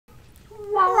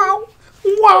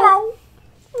Wow.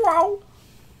 Wow.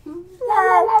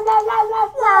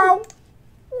 Wow.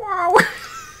 Wow.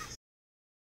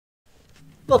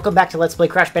 Welcome back to Let's Play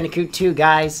Crash Bandicoot 2,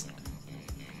 guys.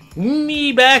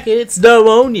 Me back, it's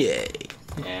Pneumonia.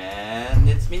 And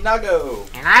it's me, Nago.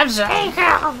 And I'm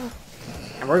Jacob.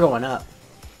 And we're going up.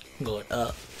 Going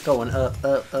up. Going up.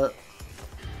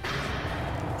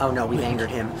 Oh no, we've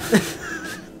angered him.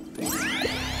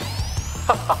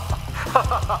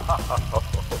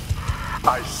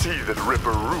 I see that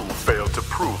Ripperoo failed to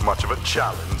prove much of a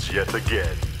challenge yet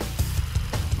again.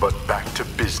 But back to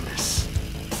business.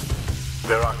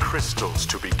 There are crystals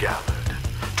to be gathered,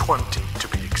 20 to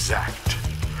be exact.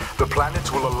 The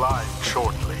planets will align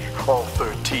shortly, all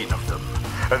 13 of them,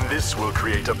 and this will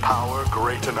create a power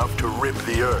great enough to rip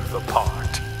the Earth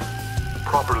apart.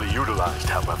 Properly utilized,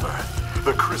 however,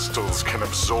 the crystals can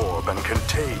absorb and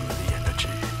contain the energy.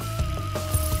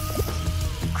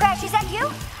 Crash, is that you?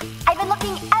 I've been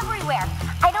looking everywhere.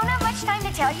 I don't have much time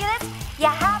to tell you this. You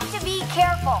have to be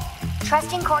careful.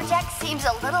 Trusting Cortex seems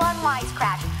a little unwise,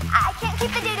 Crash. I can't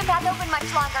keep the data path open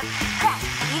much longer. Crash,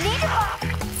 you need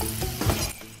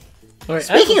to... Right,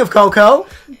 Speaking of Coco.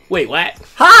 Wait, what?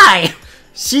 Hi!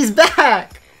 She's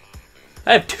back!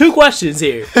 I have two questions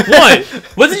here. One,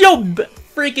 wasn't your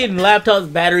freaking laptop's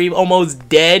battery almost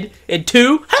dead? And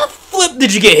two, how the flip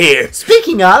did you get here?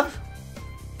 Speaking of...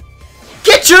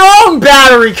 Get your own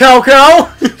battery, Coco!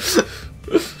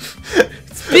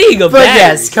 Speaking of But batteries.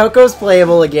 yes, Coco's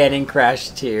playable again in Crash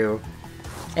 2.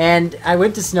 And I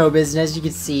went to Snowbiz, and as you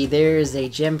can see, there is a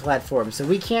gem platform, so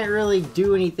we can't really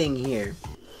do anything here.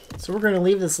 So we're going to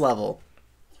leave this level.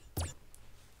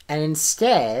 And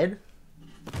instead,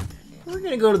 we're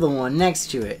going to go to the one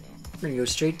next to it. We're going to go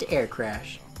straight to Air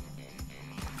Crash.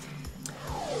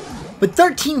 But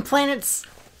 13 planets,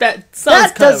 That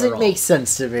sounds doesn't wrong. make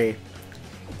sense to me.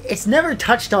 It's never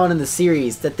touched on in the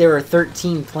series that there are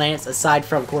 13 planets aside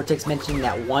from Cortex mentioning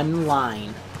that one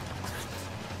line.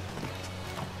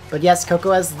 But yes,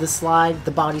 Coco has the slide, the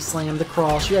body slam, the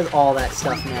crawl. She has all that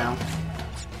stuff now.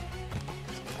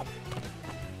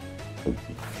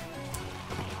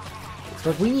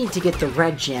 But we need to get the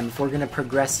red gem if we're going to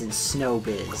progress in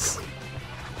Snowbiz.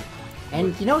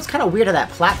 And you know, it's kind of weird how that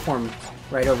platform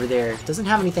right over there doesn't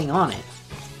have anything on it.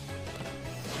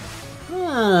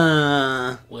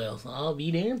 Huh. Well, I'll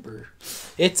be the Emperor.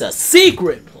 It's a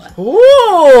secret platform.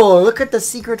 Whoa! Look at the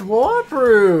secret warp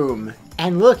room!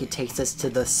 And look, it takes us to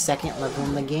the second level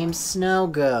in the game, Snow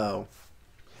Go.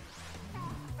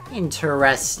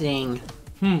 Interesting.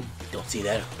 Don't see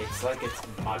that. It's like it's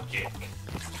magic.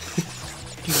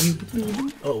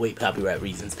 Oh, wait, copyright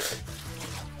reasons.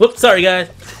 Whoops, sorry, guys.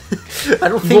 I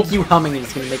don't think you humming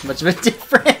is going to make much of a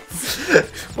difference.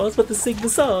 Well, I was about to sing the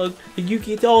song, and you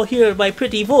can all hear my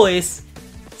pretty voice.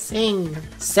 Sing.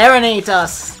 Serenade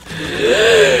us.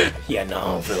 Yeah, no, I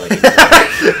don't feel like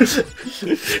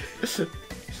it.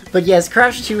 But yes,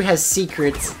 Crash 2 has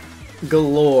secrets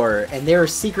galore, and there are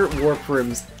secret warp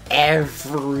rooms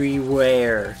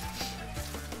everywhere.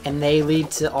 And they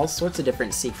lead to all sorts of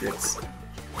different secrets.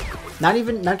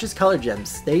 Not just color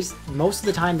gems. Most of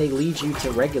the time they lead you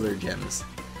to regular gems.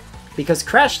 Because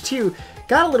Crash 2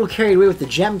 got a little carried away with the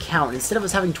gem count. Instead of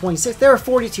us having 26, there are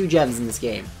 42 gems in this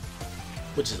game.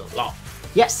 Which is a lot.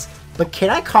 Yes, but can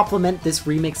I compliment this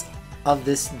remix of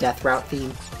this Death Route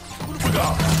theme?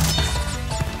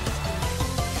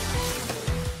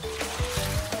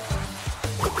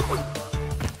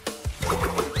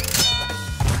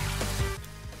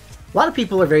 A lot of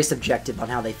people are very subjective on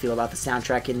how they feel about the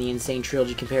soundtrack in the Insane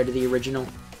Trilogy compared to the original.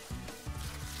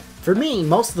 For me,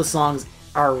 most of the songs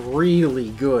are really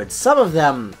good. Some of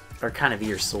them are kind of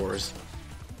ear sores.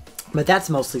 But that's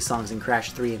mostly songs in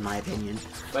Crash 3 in my opinion.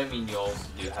 But I mean, you also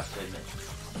do have to admit,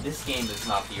 this game is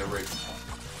not the original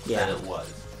Yeah. that it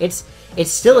was.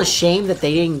 It's still a shame that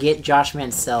they didn't get Josh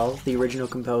Mansell, the original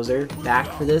composer, back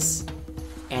for this.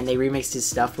 And they remixed his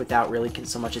stuff without really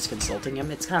so much as consulting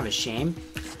him. It's kind of a shame.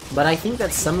 But I think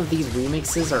that some of these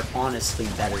remixes are honestly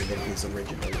better than his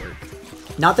original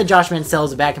work. Not that Josh Mansell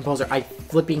is a bad composer. I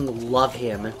flipping love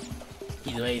him.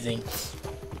 He's amazing.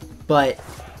 But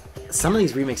some of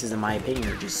these remixes, in my opinion,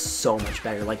 are just so much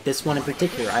better. Like this one in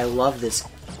particular. I love this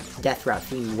Death Route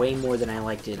theme way more than I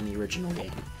liked it in the original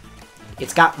game.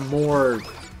 It's got more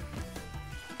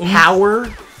power,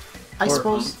 I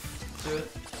suppose. To it.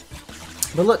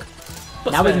 But look,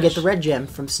 But now we can get Spanish. the red gem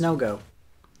from Snow Go.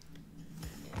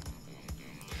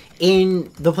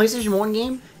 In the PlayStation 1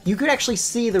 game, you could actually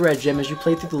see the red gem as you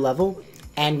play through the level,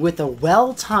 and with a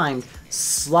well-timed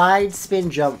slide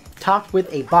spin jump topped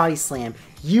with a body slam,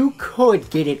 you could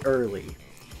get it early.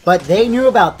 But they knew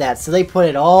about that, so they put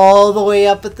it all the way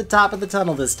up at the top of the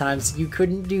tunnel this time, so you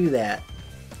couldn't do that.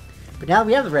 But now that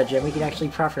we have the red gem, we can actually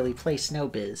properly play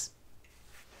Snowbiz.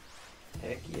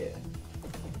 Heck yeah.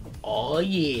 Oh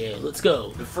yeah, let's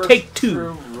go. The first Take two.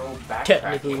 true real backtracking.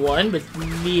 Technically one, but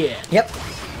yeah. Yep.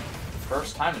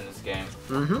 First time in this game.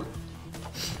 Mm-hmm.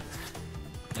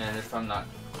 And if I'm not,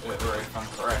 or if I'm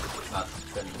correct, it's not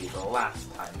going to be the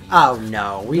last time. Oh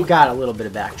no, we've got a little bit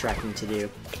of backtracking to do.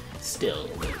 Still.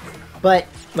 But,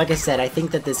 like I said, I think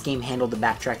that this game handled the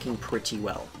backtracking pretty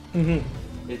well. Mm-hmm.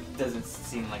 It doesn't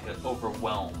seem like an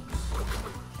overwhelmed.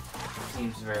 It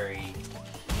seems very...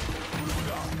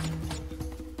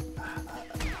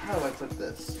 How do I put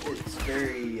this? It's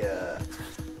very,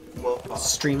 well thought.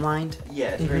 Streamlined.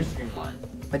 Yeah, it's very streamlined.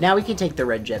 But now we can take the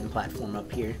red gem platform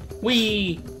up here.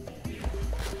 We.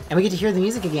 And we get to hear the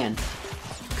music again.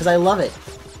 Because I love it.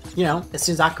 You know, as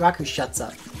soon as Aku Aku shuts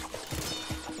up.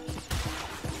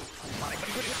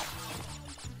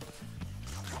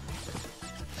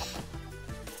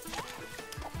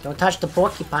 Don't touch the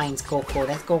porcupines, Coco.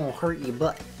 That's gonna hurt your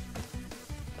butt.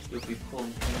 You'll be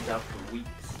pulling things out for weeks.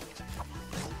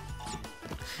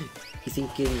 You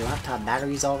think getting your laptop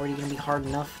battery's already gonna be hard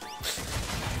enough?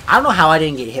 I don't know how I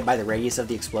didn't get hit by the radius of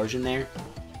the explosion there.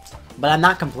 But I'm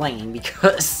not complaining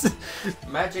because...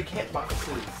 Magic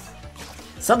hitboxes.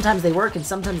 sometimes they work and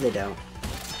sometimes they don't.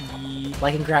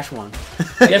 Like in Crash 1.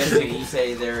 I guess you can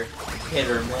say they're hit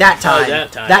or miss. That time,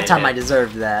 that time, I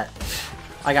deserved that.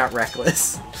 I got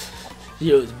reckless.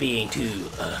 You was being too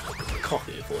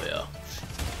cocky for you.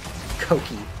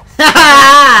 Cokey.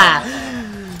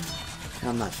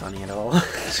 I'm not funny at all.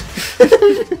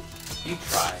 You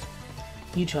try.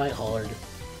 You try hard.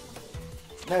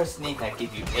 No sneak that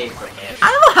give you A for hit. I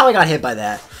don't know how I got hit by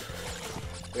that,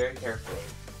 Very carefully.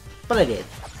 but I did.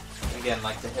 Again,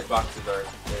 like the hitboxes are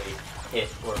very hit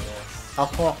or miss. Oh,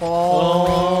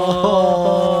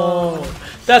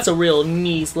 That's a real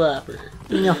knee slapper.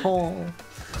 no.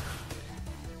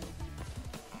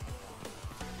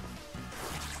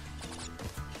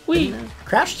 We.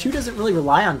 Crash 2 doesn't really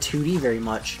rely on 2D very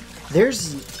much.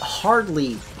 There's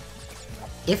hardly,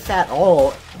 if at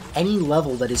all, any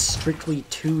level that is strictly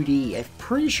 2D. I'm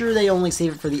pretty sure they only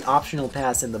save it for the optional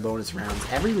pass and the bonus rounds.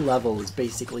 Every level is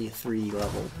basically a 3D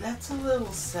level. That's a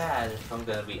little sad if I'm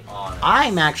gonna be honest.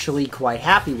 I'm actually quite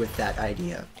happy with that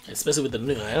idea. Especially with the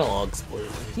new analogs.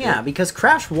 Yeah, because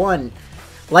Crash 1,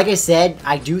 like I said,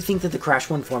 I do think that the Crash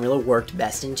 1 formula worked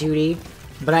best in 2D,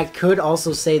 but I could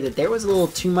also say that there was a little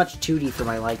too much 2D for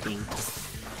my liking.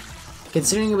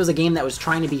 Considering it was a game that was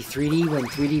trying to be 3D when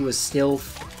 3D was still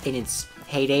in its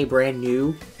heyday, brand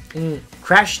new,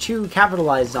 Crash 2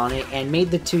 capitalized on it and made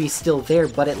the 2D still there,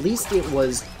 but at least it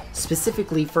was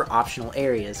specifically for optional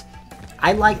areas.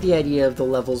 I like the idea of the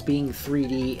levels being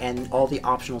 3D and all the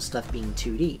optional stuff being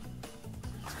 2D.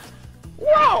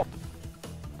 Wow!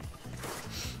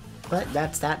 But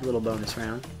that's that little bonus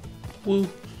round. Woo.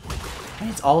 And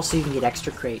it's all so you can get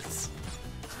extra crates.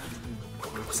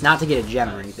 It's not to get a gem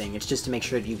or anything, it's just to make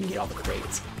sure that you can get all the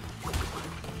crates.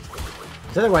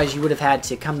 Because otherwise you would have had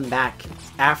to come back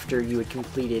after you had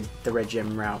completed the red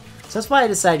gem route. So that's why I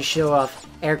decided to show off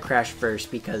Air Crash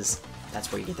first, because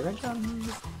that's where you get the red gem.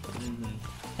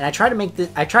 And I try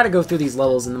to go through these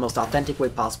levels in the most authentic way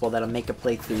possible that'll make a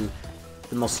playthrough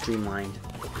the most streamlined.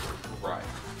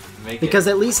 Right. Because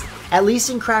at least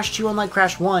in Crash 2, unlike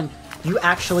Crash 1, you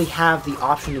actually have the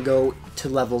option to go to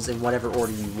levels in whatever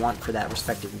order you want for that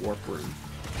respective warp room.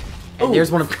 And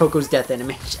there's one of Coco's death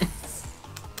animations.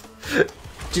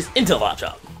 Just into the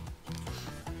laptop.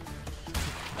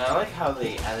 I like how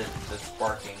they added the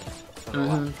sparking from the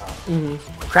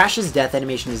laptop. Crash's death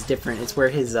animation is different. It's where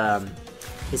his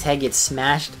head gets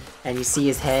smashed and you see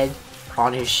his head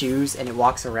on his shoes and it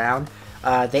walks around.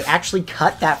 They actually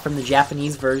cut that from the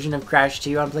Japanese version of Crash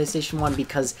 2 on PlayStation 1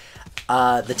 because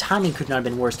the timing could not have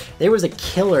been worse. There was a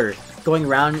killer going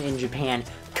around in Japan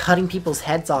cutting people's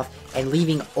heads off and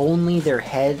leaving only their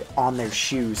head on their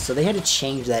shoes. So they had to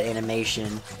change that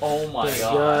animation. Oh my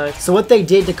god. So what they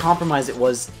did to compromise it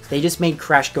was they just made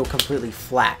Crash go completely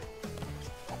flat.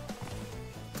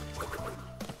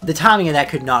 The timing of that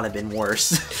could not have been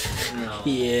worse. No.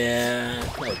 Yeah.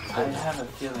 I have a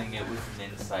feeling it was an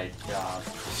inside job.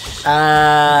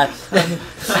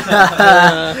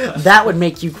 That would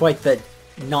make you quite the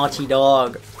naughty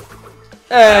dog.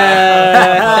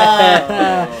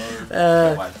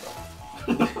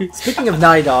 Speaking of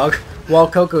Naughty Dog, while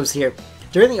Coco's here,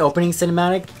 during the opening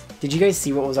cinematic, did you guys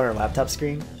see what was on her laptop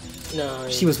screen? No.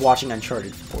 She was watching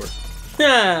Uncharted 4.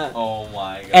 Oh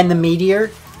my god. And the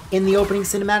meteor in the opening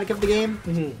cinematic of the game,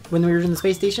 when we were in the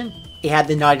space station, it had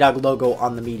the Naughty Dog logo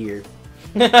on the meteor.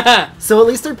 So at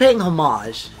least they're paying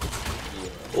homage.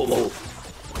 Oh,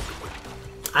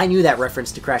 I knew that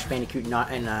reference to Crash Bandicoot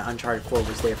and Uncharted 4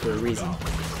 was there for a reason.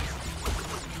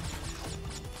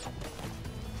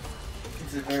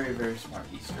 It's a very, very smart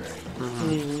Easter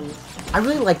egg. I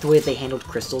really like the way that they handled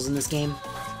crystals in this game.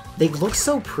 They look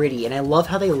so pretty, and I love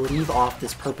how they leave off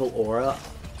this purple aura.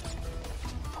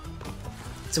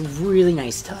 It's a really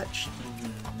nice touch.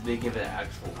 They give it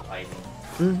actual lighting.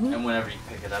 And whenever you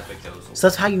pick it up, it goes away. So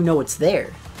that's how you know it's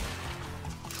there.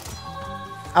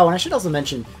 Oh, and I should also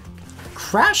mention,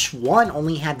 Crash 1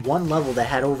 only had one level that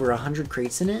had over 100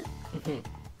 crates in it. And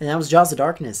that was Jaws of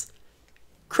Darkness.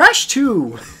 Crash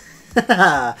 2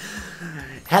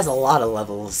 has a lot of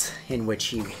levels in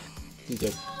which you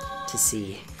get to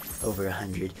see over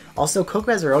 100. Also,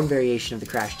 Coco has her own variation of the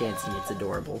Crash dance, and it's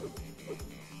adorable.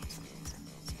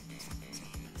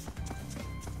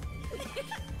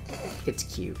 It's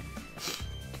cute.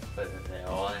 But they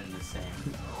all end the same.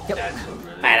 Yep. That's what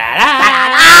really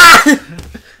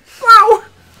Wow!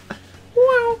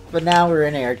 Wow! But now we're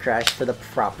in Air Crash for the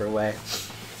proper way.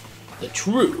 the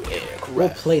true air We'll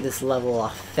crash. play this level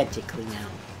authentically now.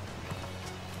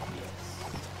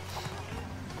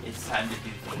 It's time to do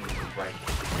things right.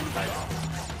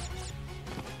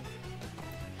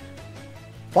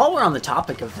 While we're on the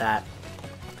topic of that,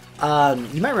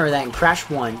 you might remember that in Crash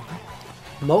 1,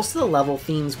 most of the level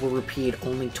themes were repeated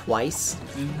only twice.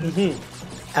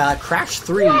 Crash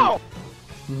 3,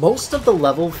 most of the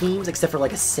level themes, except for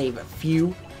like a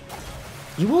few,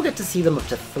 you will get to see them up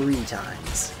to 3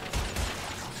 times.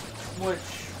 Which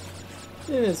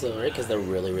It's alright, because they're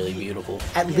really, really beautiful.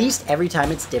 At least every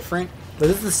time it's different. But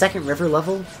this is the second river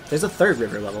level. There's a third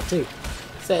river level too.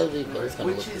 Sadly, those kind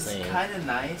of which look the is same. kind of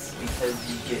nice because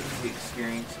you get to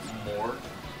experience more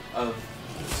of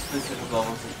specific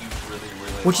levels that you really,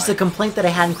 really Which is a like. complaint that I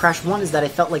had in Crash 1, is that I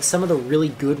felt like some of the really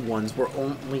good ones were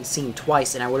only seen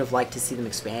twice, and I would have liked to see them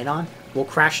expand on. Well,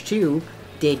 Crash 2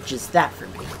 did just that for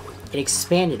me. It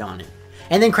expanded on it.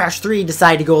 And then Crash 3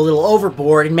 decided to go a little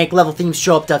overboard and make level themes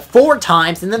show up to 4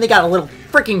 times, and then they got a little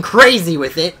freaking crazy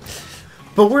with it.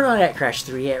 But we're not at Crash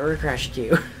 3 yet, we're at Crash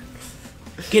 2.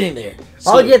 Getting there. I'll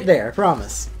Slowly. get there, I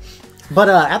promise. But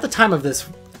at the time of this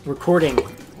recording,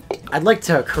 I'd like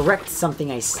to correct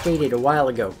something I stated a while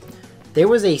ago. There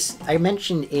was I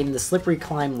mentioned in the Slippery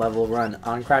Climb level run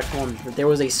on Crash 1 that there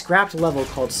was a scrapped level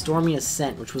called Stormy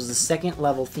Ascent, which was the second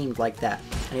level themed like that.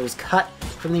 And it was cut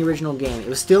from the original game. It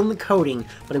was still in the coding,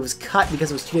 but it was cut because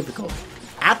it was too difficult.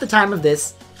 At the time of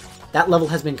this, that level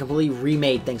has been completely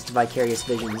remade thanks to Vicarious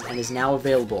Visions and is now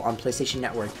available on PlayStation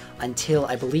Network until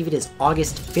I believe it is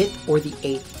August 5th or the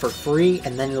 8th for free,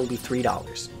 and then it'll be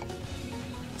 $3.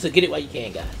 So get it while you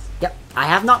can, guys. Yep, I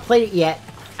have not played it yet.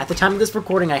 At the time of this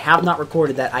recording, I have not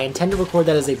recorded that. I intend to record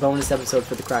that as a bonus episode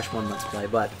for the Crash 1 Let's Play,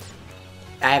 but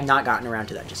I have not gotten around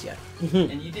to that just yet.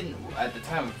 And you didn't, at the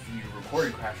time you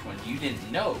recorded Crash 1, you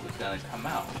didn't know it was going to come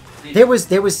out. did There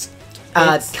you? was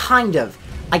kind of.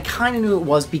 I kind of knew it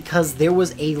was because there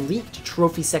was a leaked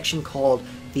trophy section called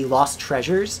The Lost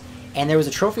Treasures, and there was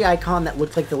a trophy icon that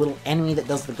looked like the little enemy that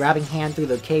does the grabbing hand through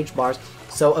the cage bars.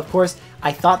 So, of course,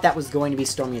 I thought that was going to be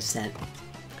Stormy Ascent.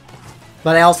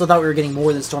 But I also thought we were getting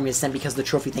more than Stormy Ascent because the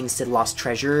trophy thing said Lost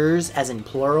Treasures, as in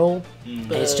plural,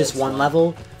 and it's just one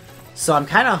level. So I'm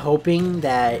kind of hoping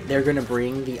that they're going to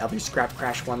bring the other Scrap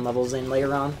Crash 1 levels in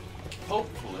later on.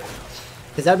 Hopefully.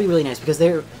 Because that would be really nice, because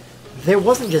there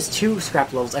wasn't just 2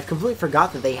 scrap levels. I completely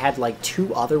forgot that they had like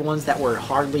 2 other ones that were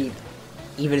hardly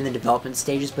even in the development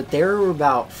stages, but there were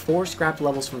about 4 scrap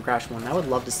levels from Crash 1. I would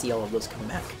love to see all of those come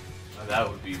back. That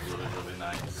would be really, really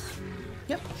nice.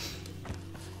 Yep.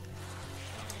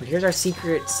 But here's our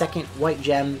secret second white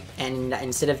gem, and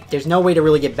instead of... There's no way to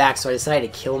really get back, so I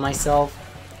decided to kill myself,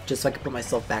 just so I could put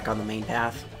myself back on the main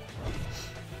path.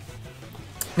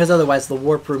 Because otherwise the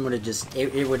warp room would have just...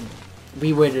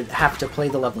 We would have to play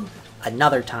the level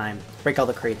another time, break all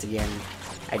the crates again.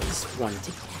 I just wanted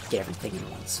to get everything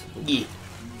in once. Yeah.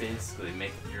 Basically,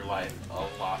 make your life a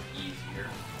lot easier.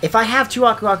 If I have 2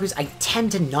 Aku Akus, I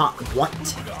tend to not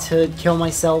want to kill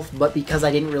myself, but because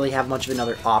I didn't really have much of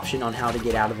another option on how to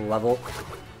get out of the level,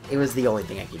 it was the only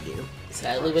thing I could do.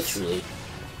 Sadly but truly.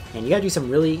 And you gotta do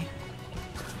some really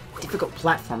difficult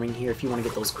platforming here if you want to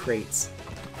get those crates.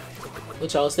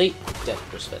 Which I'll state, depth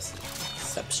perception.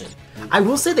 I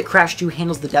will say that Crash 2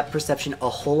 handles the depth perception a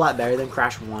whole lot better than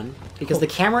Crash 1, because the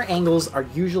camera angles are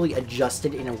usually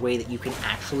adjusted in a way that you can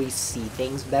actually see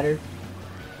things better.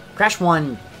 Crash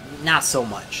 1, not so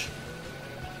much.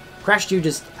 Crash 2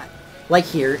 just, like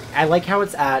here, I like how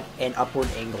it's at an upward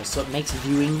angle, so it makes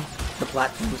viewing the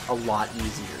platforms a lot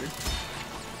easier.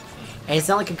 And it's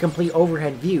not like a complete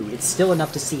overhead view. It's still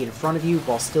enough to see in front of you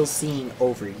while still seeing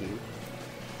over you.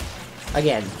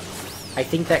 Again, I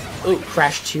think that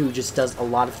Crash 2 just does a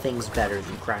lot of things better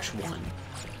than Crash 1.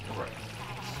 Right.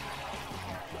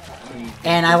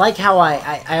 And I like how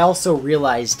I also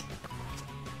realized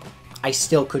I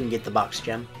still couldn't get the box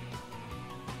gem.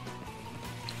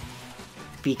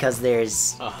 Because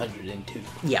there's... 102.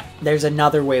 Yeah, there's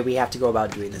another way we have to go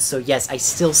about doing this. So yes, I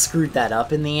still screwed that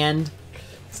up in the end.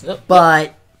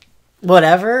 But,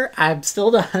 whatever. I'm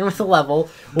still done with the level.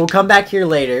 We'll come back here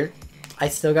later. I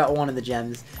still got one of the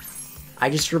gems. I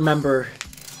just remember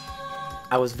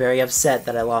I was very upset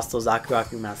that I lost those Aku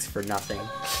Aku masks for nothing.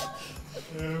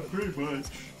 Yeah, pretty much.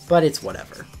 But it's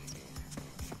whatever.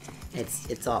 It's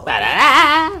all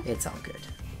it's all good.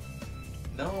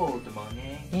 No,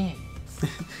 Demone. Yeah.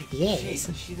 Yes.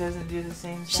 She doesn't do the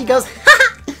same She sound. goes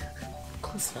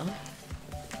Close enough.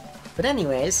 But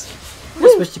anyways, we're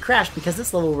gonna switch to Crash because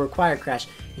this level will require Crash.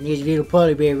 And there's a little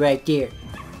polar bear right there.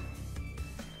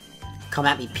 Come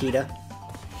at me, PETA.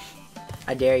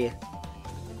 I dare you.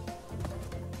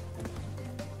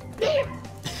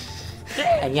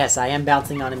 And yes, I am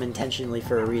bouncing on him intentionally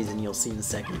for a reason you'll see in a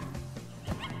second.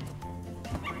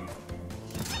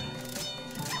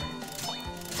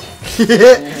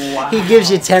 Wow. He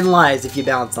gives you 10 lives if you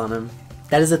bounce on him.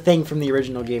 That is a thing from the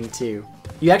original game too.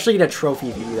 You actually get a trophy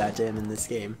if you do that to him in this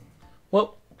game.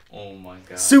 Well, Oh my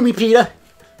god. Sue me, PETA!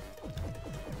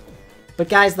 But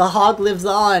guys, the hog lives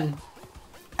on!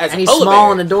 as And a he's polar small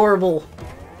bear. and adorable.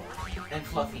 And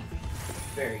fluffy.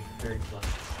 Very, very fluffy.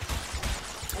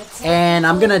 And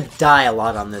I'm gonna die a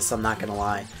lot on this, I'm not gonna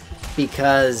lie.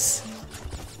 Because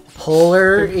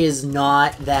Polar is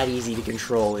not that easy to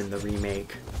control in the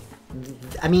remake.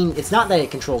 I mean, it's not that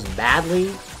it controls badly.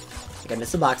 Like, I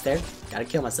missed a box there. Gotta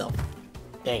kill myself.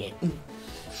 Dang it.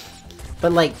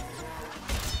 But, like...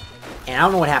 And I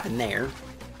don't know what happened there.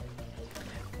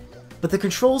 But the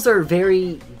controls are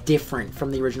very different from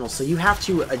the original, so you have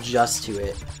to adjust to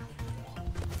it.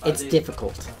 It's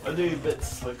difficult. Are they a bit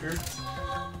slicker?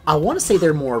 I want to say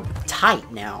they're more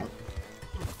tight now.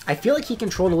 I feel like he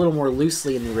controlled a little more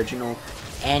loosely in the original,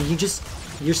 and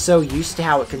you're so used to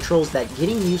how it controls that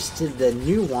getting used to the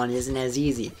new one isn't as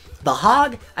easy. The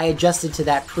Hog, I adjusted to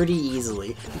that pretty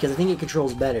easily, because I think it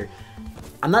controls better.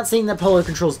 I'm not saying that Polar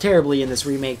controls terribly in this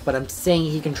remake, but I'm saying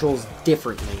he controls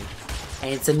differently.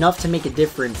 And it's enough to make a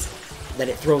difference that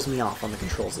it throws me off on the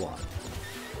controls a lot.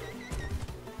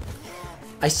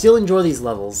 I still enjoy these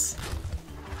levels.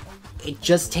 It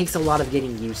just takes a lot of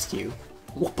getting used to.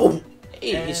 Boom.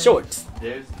 Hey, And it's shorts.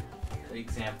 There's an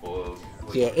example of...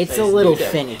 what Yeah, you it's say a is little they're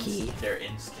finicky. They're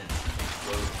instant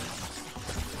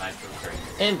explosions. Nitro crazy.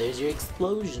 And there's your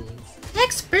explosions.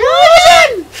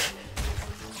 Explosion!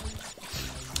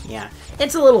 Yeah,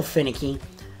 it's a little finicky.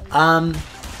 Out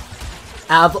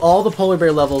of all the Polar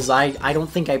Bear levels, I don't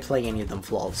think I play any of them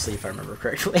flawlessly, if I remember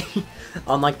correctly.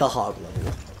 Unlike the Hog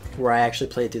level, where I actually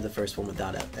played through the first one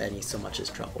without any so much as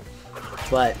trouble.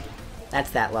 But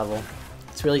that's that level.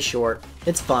 It's really short.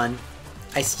 It's fun.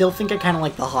 I still think I kind of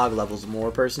like the Hog levels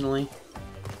more, personally.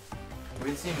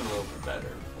 We seem a little bit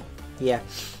better. Yeah.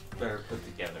 Better put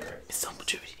together. It's so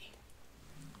maturity.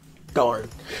 Darn.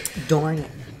 Darn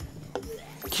it.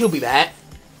 He'll be back.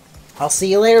 I'll see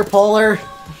you later, Polar.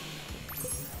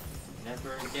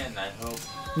 Never again, I hope.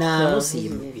 Nah, No, we'll see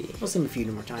him. maybe. We'll see him a few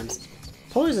more times.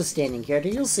 Polar's a standing character.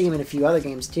 You'll see him in a few other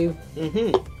games, too.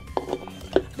 Mm-hmm.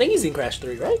 I think he's in Crash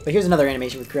 3, right? But here's another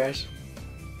animation with Crash.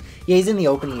 Yeah, he's in the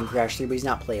opening in Crash 3, but he's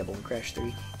not playable in Crash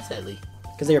 3. Sadly.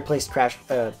 Because they replaced Crash,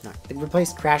 they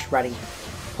replaced Crash riding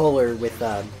Polar with,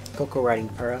 Coco riding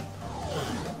Pura.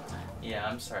 Yeah,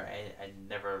 I'm sorry. I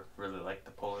never really liked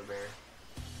the polar bear.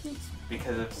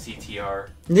 Because of CTR.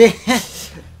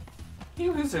 He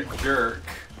was a jerk.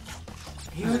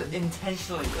 He would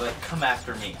intentionally, like, come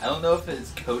after me. I don't know if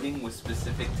his coding was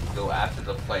specific to go after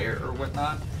the player or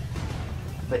whatnot,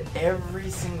 but every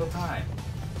single time,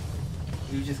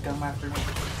 he would just come after me.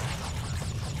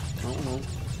 I don't know.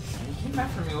 And he came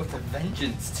after me with a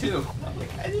vengeance, too. I'm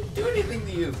like, I didn't do anything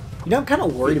to you. You know, I'm kind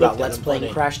of worried We about looked at Let's him Playing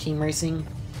funny. Crash Team Racing.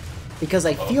 Because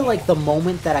I feel like the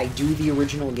moment that I do the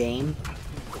original game,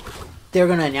 they're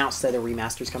going to announce that a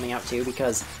remaster's coming out too,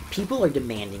 because people are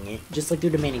demanding it, just like they're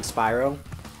demanding Spyro.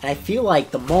 And I feel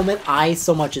like the moment I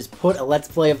so much as put a Let's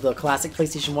Play of the classic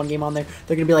PlayStation 1 game on there,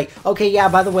 they're going to be like, okay, yeah,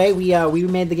 by the way, we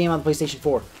made the game on the PlayStation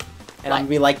 4. And I'm going to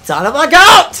be like, son of a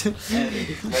goat!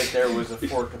 And right there was a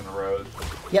fork in the road.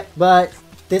 Yep, but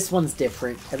this one's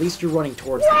different. At least you're running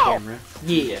towards the camera.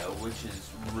 Yeah, which is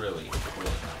really, really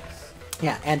nice.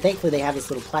 Yeah, and thankfully they have this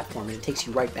little platform, and it takes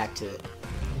you right back to it.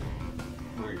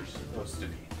 Where you're supposed to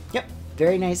be. Yep.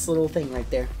 Very nice little thing right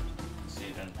there. So you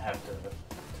don't have to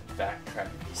backtrack.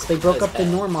 So they broke up the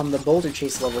norm on the boulder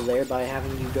chase level there by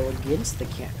having you go against the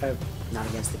not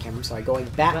against the camera, I'm sorry, going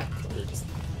back.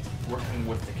 Working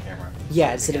with the camera.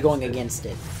 Yeah, instead of going against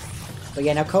it. But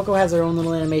yeah, now Coco has her own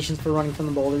little animations for running from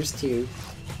the boulders too.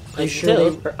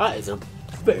 Her eyes are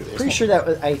very Pretty sure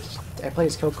that I played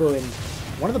as Coco in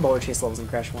one of the boulder chase levels in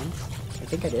Crash 1. I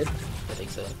think I did. I think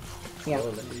so. Yeah,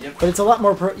 Yep. but it's a lot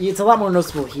more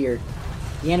noticeable here.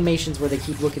 The animations where they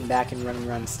keep looking back and running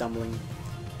around, stumbling,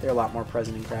 they're a lot more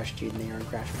present in Crash 2 than they are in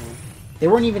Crash 1. They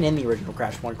weren't even in the original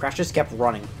Crash 1. Crash just kept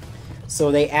running, so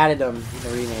they added them in the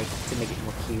remake to make it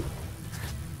more cute.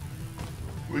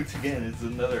 Which again is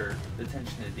another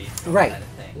attention to detail Right. kind of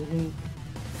thing.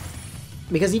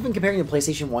 Because even comparing the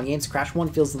PlayStation 1 games, Crash 1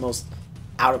 feels the most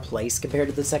out of place compared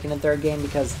to the second and third game,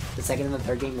 because the second and the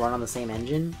third game run on the same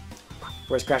engine,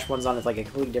 whereas Crash 1's on like a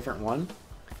completely different one.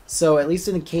 So at least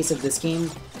in the case of this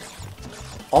game,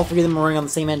 all three of them are running on the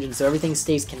same engine, so everything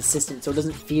stays consistent, so it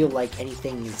doesn't feel like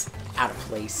anything is out of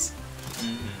place.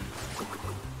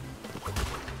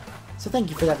 So thank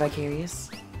you for that, Vicarious.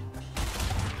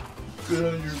 Good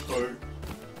on your part.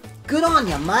 Good on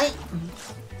ya, mate!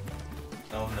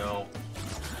 Oh no.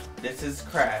 This is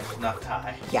Crash, not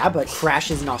Ty. Yeah, but Crash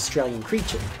is an Australian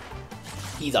creature.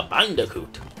 He's a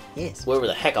Bandicoot. Yes. Wherever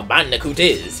the heck a Bandicoot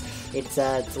is. It's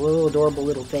a little adorable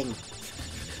little thing.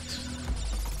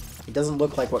 It doesn't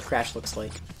look like what Crash looks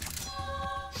like.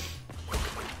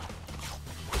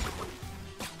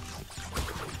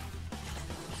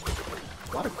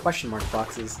 A lot of question mark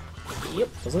boxes. Yep.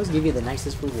 Those always give you the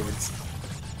nicest rewards.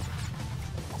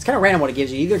 It's kind of random what it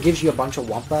gives you. It either gives you a bunch of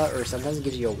Wumpa, or sometimes it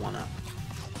gives you a 1-up.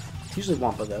 It's usually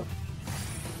Wumpa, though.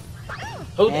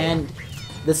 Oh, And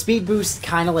the speed boost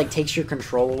kind of like takes your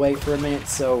control away for a minute,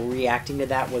 so reacting to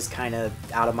that was kind of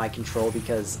out of my control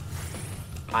because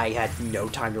I had no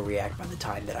time to react by the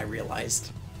time that I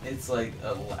realized. It's like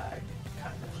a lag,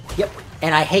 kind of. Yep,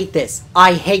 and I hate this.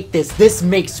 I hate this. This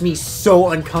makes me so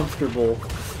uncomfortable.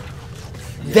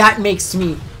 Yeah. That makes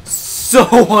me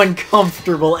so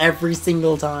uncomfortable every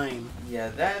single time. Yeah,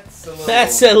 that's a little...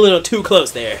 That's a little too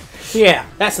close there. Yeah.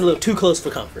 That's a little too close for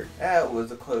comfort. That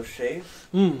was a close shave.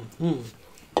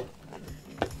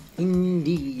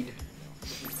 Indeed.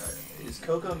 Is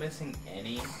Coco missing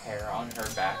any hair on her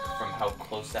back from how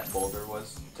close that boulder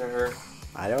was to her?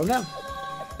 I don't know.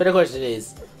 But the question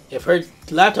is, if her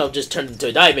laptop just turned into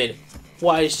a diamond,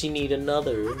 why does she need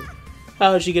another?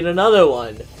 How did she get another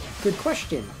one? Good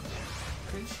question.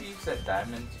 Couldn't she use that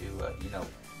diamond to,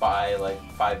 buy like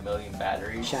 5 million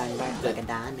batteries? Shine bright like a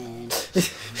diamond.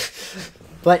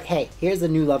 But hey, here's a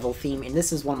new level theme, and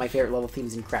this is one of my favorite level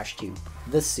themes in Crash 2.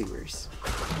 The sewers.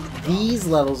 These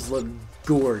levels look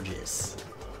gorgeous.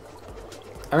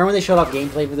 I remember when they showed off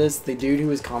gameplay for this, the dude who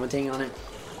was commenting on it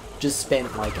just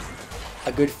spent like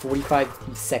a good 45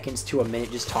 seconds to a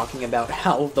minute just talking about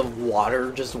how the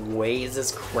water just weighs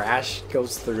as Crash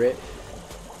goes through it.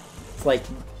 It's like,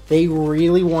 they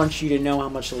really want you to know how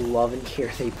much love and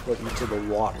care they put into the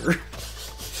water.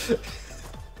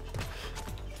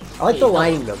 I like the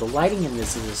lighting though. The lighting in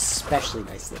this is especially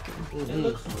nice looking. It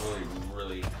looks really,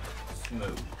 really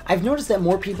smooth. I've noticed that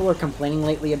more people are complaining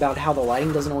lately about how the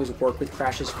lighting doesn't always work with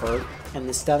Crash's fur, and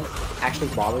this stuff actually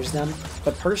bothers them.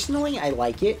 But personally, I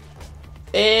like it.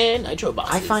 And Nitro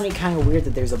bosses. I find it kind of weird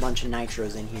that there's a bunch of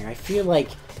Nitros in here. I feel like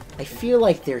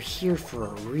they're here for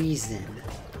a reason.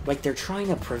 Like they're trying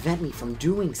to prevent me from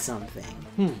doing something.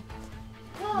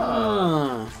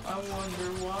 I wonder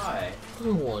why.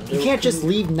 You can't just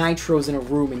leave Nitros in a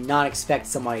room and not expect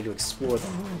somebody to explore the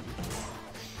room.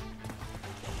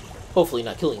 Hopefully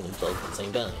not killing themselves at the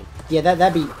same time. Yeah,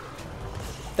 that's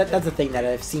a thing that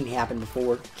I've seen happen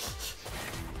before.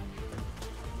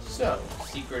 So,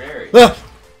 secret area. Ugh!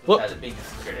 What? As it being a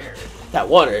secret area. That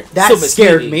water. That so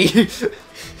scared misleading. me.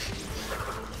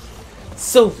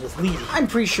 So misleading. I'm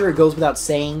pretty sure it goes without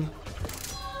saying,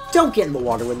 don't get in the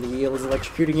water when the eel is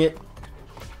electrocuting it.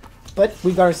 But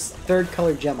we got our third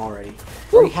colored gem already.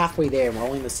 We're already halfway there, and we're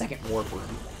only in the second warp room.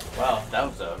 Wow, that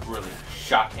was a really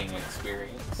shocking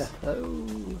experience. Oh.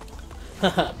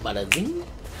 Bada zing.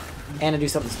 And I do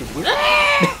something stupid.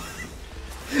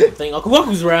 Thing Uncle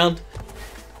Waku's around.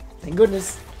 Thank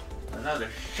goodness. Another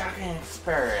shocking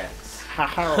experience.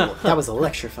 Haha, that was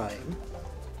electrifying.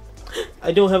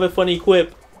 I don't have a funny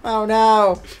quip. Oh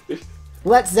no!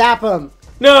 Let's zap him!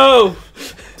 No!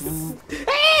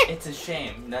 It's a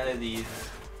shame none of these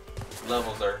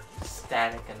levels are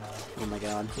static enough. Oh my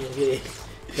god.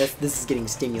 This is getting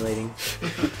stimulating.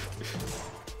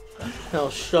 How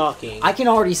shocking. I can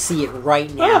already see it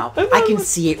right now. I can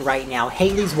see it right now.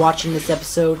 Haley's watching this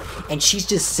episode, and she's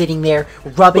just sitting there,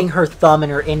 rubbing her thumb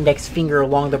and her index finger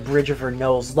along the bridge of her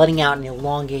nose, letting out an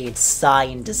elongated sigh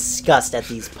in disgust at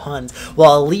these puns,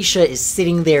 while Alicia is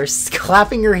sitting there,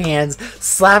 clapping her hands,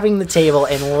 slapping the table,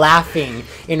 and laughing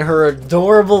in her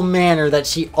adorable manner that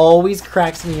she always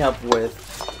cracks me up with.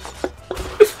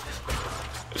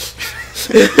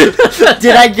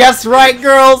 Did I guess right,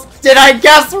 girls? Did I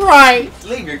guess right?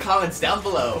 Leave your comments down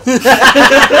below. Did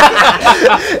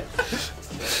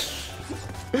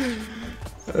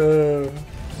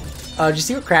you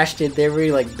see what Crash did there where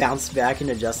he like bounced back and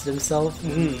adjusted himself?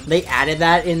 Mm-hmm. They added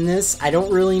that in this. I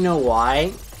don't really know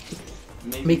why.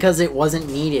 Maybe. Because it wasn't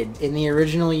needed. In the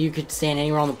original, you could stand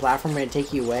anywhere on the platform and it'd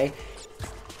take you away.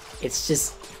 It's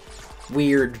just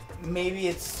weird. Maybe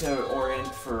it's to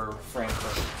orient for frame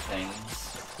perfect things.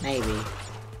 Maybe.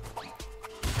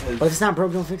 But if it's not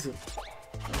broke, don't fix it.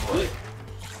 What?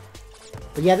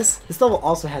 But yeah, this level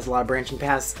also has a lot of branching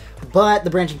paths, but the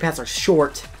branching paths are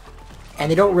short,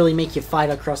 and they don't really make you fight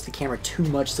across the camera too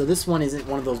much, so this one isn't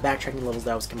one of those backtracking levels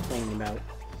that I was complaining about.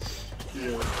 A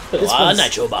This lot of one's-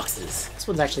 nitro boxes. This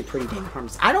one's actually pretty dang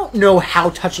harmless. I don't know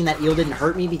how touching that eel didn't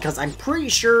hurt me, because I'm pretty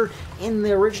sure in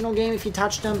the original game, if you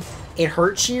touched them, it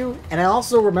hurts you, and I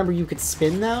also remember you could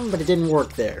spin them, but it didn't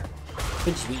work there.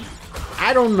 Good sweet.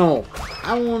 I don't know.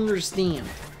 I don't understand.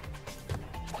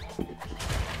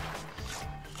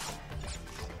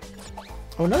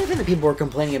 Oh, another thing that people were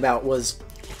complaining about was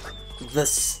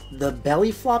the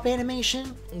belly flop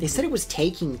animation. They said it was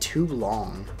taking too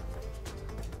long.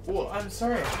 Well, I'm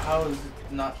sorry. How is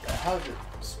it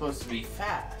supposed to be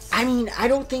fast? I mean, I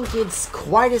don't think it's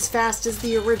quite as fast as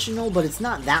the original, but it's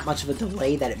not that much of a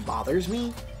delay that it bothers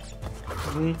me.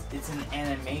 It's an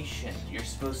animation. You're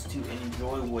supposed to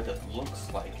enjoy what it looks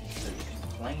like instead of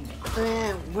complaining.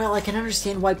 Well, I can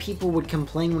understand why people would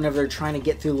complain whenever they're trying to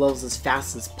get through levels as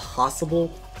fast as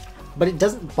possible, but it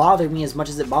doesn't bother me as much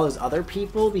as it bothers other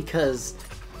people, because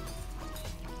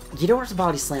you don't have to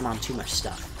body slam on too much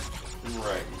stuff.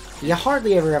 Right. You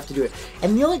hardly ever have to do it.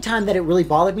 And the only time that it really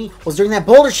bothered me was during that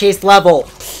boulder chase level.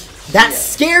 That Yeah.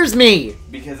 scares me!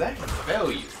 Because that can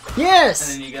fail you.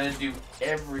 Yes! And then you gotta do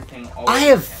everything all I over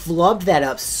have again. flubbed that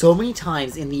up so many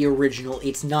times in the original,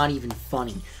 it's not even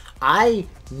funny. I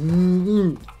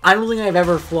don't think I've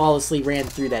ever flawlessly ran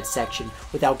through that section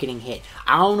without getting hit.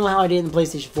 I don't know how I did in the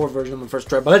PlayStation 4 version of my first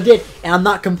try, but I did, and I'm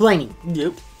not complaining.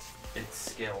 Yep. It's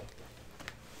skill.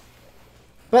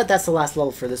 But that's the last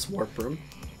level for this warp room.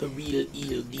 The real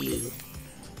eel deal.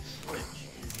 Which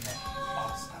isn't it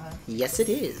boss time? Yes, it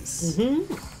is.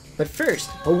 Mm-hmm. But first,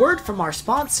 a word from our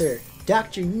sponsor,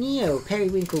 Dr. Neo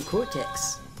Periwinkle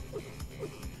Cortex.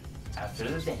 After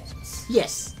the dance.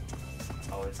 Yes.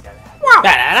 Always gotta happen.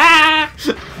 Ba-da-da!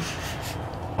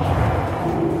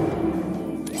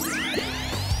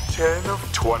 10 of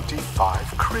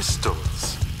 25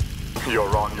 crystals.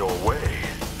 You're on your way.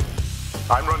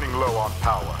 I'm running low on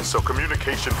power, so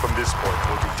communication from this point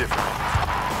will be difficult.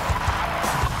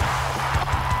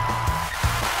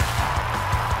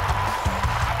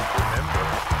 Remember,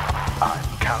 I'm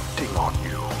counting on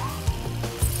you.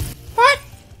 What?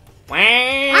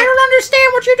 I don't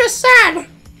understand what you just said.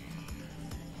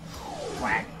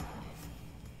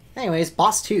 Anyways,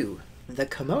 boss 2, the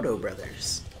Komodo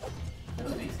brothers. Oh,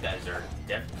 these guys are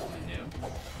definitely new.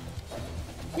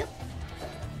 Yep.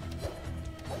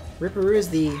 Ripperoo is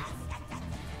the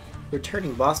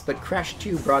returning boss, but Crash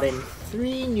 2 brought in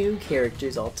 3 new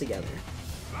characters altogether.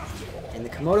 And the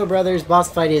Komodo brothers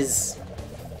boss fight is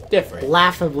Different.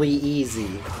 laughably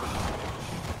easy.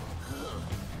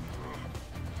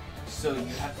 So you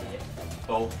have to hit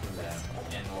both of them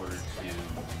in order to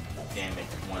damage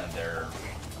one of their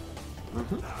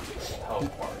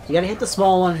health bars. You gotta hit the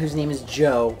small one whose name is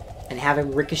Joe, and have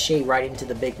him ricochet right into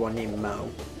the big one named Mo.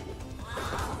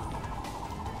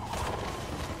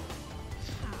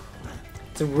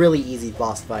 It's a really easy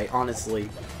boss fight, honestly.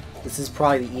 This is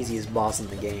probably the easiest boss in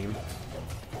the game.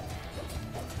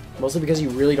 Mostly because you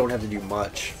really don't have to do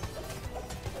much.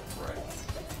 Right.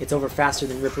 It's over faster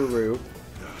than Ripperoo.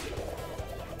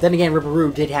 Then again,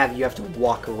 Ripperoo did have you have to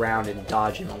walk around and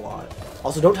dodge him a lot.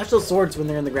 Also, don't touch those swords when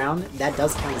they're in the ground. That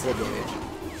does count as hit damage.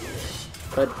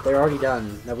 But they're already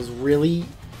done. That was really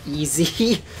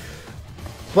easy.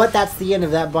 But that's the end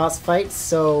of that boss fight,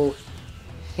 so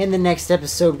in the next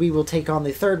episode we will take on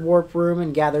the 3rd warp room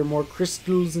and gather more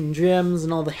crystals and gems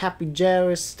and all the happy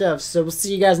joyous stuff. So we'll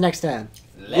see you guys next time.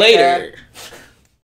 Later.